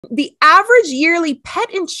The average yearly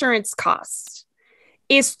pet insurance cost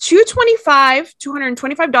is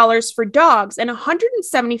 $225 for dogs and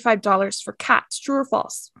 $175 for cats. True or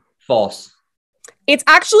false? False. It's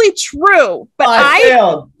actually true, but I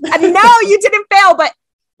failed. No, you didn't fail. But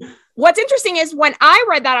what's interesting is when I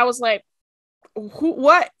read that, I was like,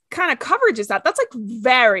 what kind of coverage is that? That's like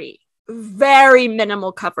very, very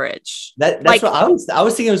minimal coverage. That's like, what I was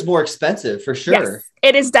thinking. It was more expensive for sure. Yes,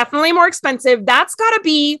 it is definitely more expensive. That's got to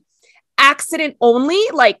be accident only,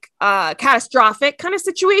 like catastrophic kind of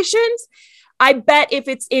situations. I bet if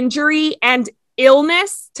it's injury and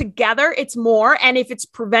illness together, it's more. And if it's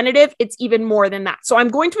preventative, it's even more than that. So I'm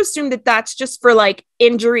going to assume that that's just for like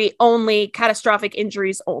injury only, catastrophic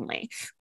injuries only.